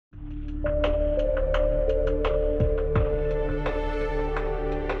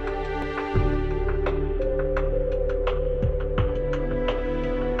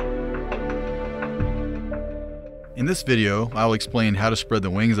this video, I will explain how to spread the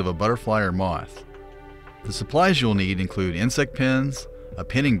wings of a butterfly or moth. The supplies you'll need include insect pins, a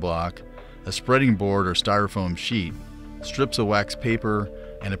pinning block, a spreading board or styrofoam sheet, strips of wax paper,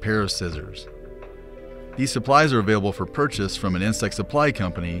 and a pair of scissors. These supplies are available for purchase from an insect supply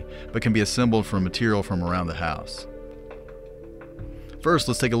company, but can be assembled from material from around the house. First,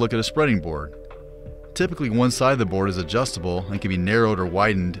 let's take a look at a spreading board. Typically, one side of the board is adjustable and can be narrowed or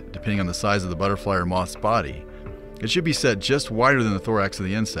widened depending on the size of the butterfly or moth's body. It should be set just wider than the thorax of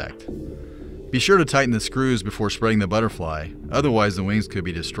the insect. Be sure to tighten the screws before spreading the butterfly, otherwise the wings could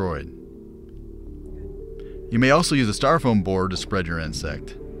be destroyed. You may also use a styrofoam board to spread your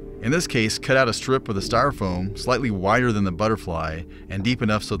insect. In this case, cut out a strip of the styrofoam slightly wider than the butterfly and deep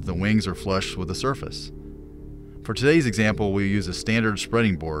enough so that the wings are flush with the surface. For today's example, we'll use a standard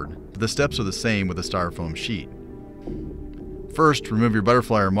spreading board, but the steps are the same with a styrofoam sheet. First, remove your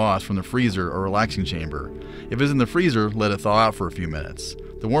butterfly or moth from the freezer or relaxing chamber. If it's in the freezer, let it thaw out for a few minutes.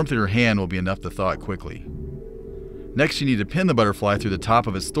 The warmth of your hand will be enough to thaw it quickly. Next, you need to pin the butterfly through the top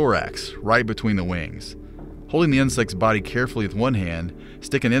of its thorax, right between the wings. Holding the insect's body carefully with one hand,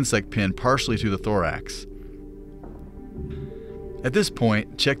 stick an insect pin partially through the thorax. At this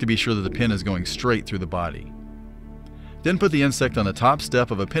point, check to be sure that the pin is going straight through the body. Then put the insect on the top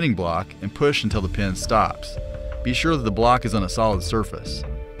step of a pinning block and push until the pin stops. Be sure that the block is on a solid surface.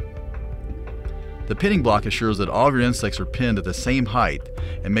 The pinning block assures that all of your insects are pinned at the same height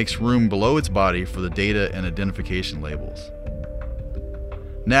and makes room below its body for the data and identification labels.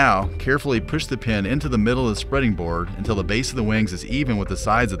 Now, carefully push the pin into the middle of the spreading board until the base of the wings is even with the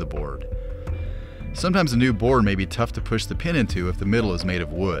sides of the board. Sometimes a new board may be tough to push the pin into if the middle is made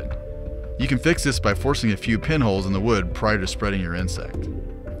of wood. You can fix this by forcing a few pinholes in the wood prior to spreading your insect.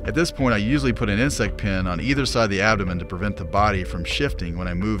 At this point, I usually put an insect pin on either side of the abdomen to prevent the body from shifting when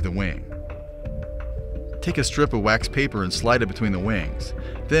I move the wing. Take a strip of wax paper and slide it between the wings.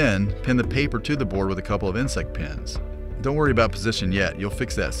 Then, pin the paper to the board with a couple of insect pins. Don't worry about position yet, you'll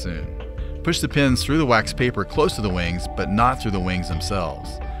fix that soon. Push the pins through the wax paper close to the wings, but not through the wings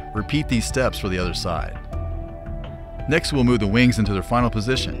themselves. Repeat these steps for the other side. Next, we'll move the wings into their final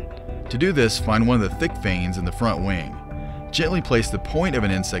position. To do this, find one of the thick veins in the front wing. Gently place the point of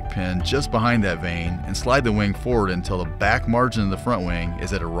an insect pin just behind that vein and slide the wing forward until the back margin of the front wing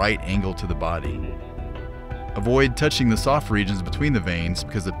is at a right angle to the body. Avoid touching the soft regions between the veins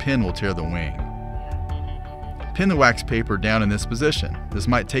because the pin will tear the wing. Pin the wax paper down in this position. This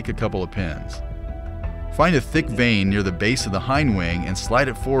might take a couple of pins. Find a thick vein near the base of the hind wing and slide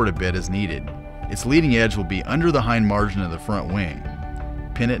it forward a bit as needed. Its leading edge will be under the hind margin of the front wing.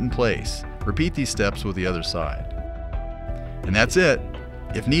 Pin it in place. Repeat these steps with the other side. And that's it.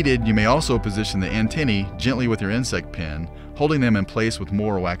 If needed, you may also position the antennae gently with your insect pin, holding them in place with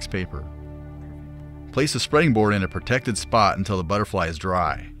more wax paper. Place the spreading board in a protected spot until the butterfly is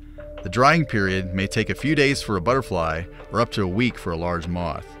dry. The drying period may take a few days for a butterfly or up to a week for a large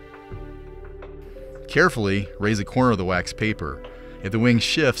moth. Carefully raise a corner of the wax paper. If the wing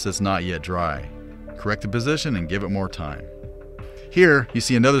shifts, it's not yet dry. Correct the position and give it more time. Here, you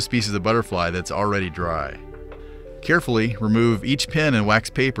see another species of butterfly that's already dry. Carefully remove each pin and wax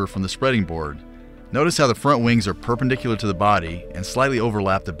paper from the spreading board. Notice how the front wings are perpendicular to the body and slightly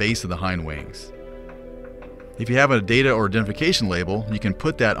overlap the base of the hind wings. If you have a data or identification label, you can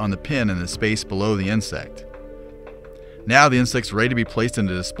put that on the pin in the space below the insect. Now the insect's ready to be placed in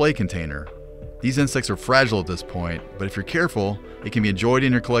a display container. These insects are fragile at this point, but if you're careful, it can be enjoyed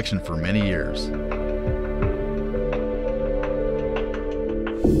in your collection for many years.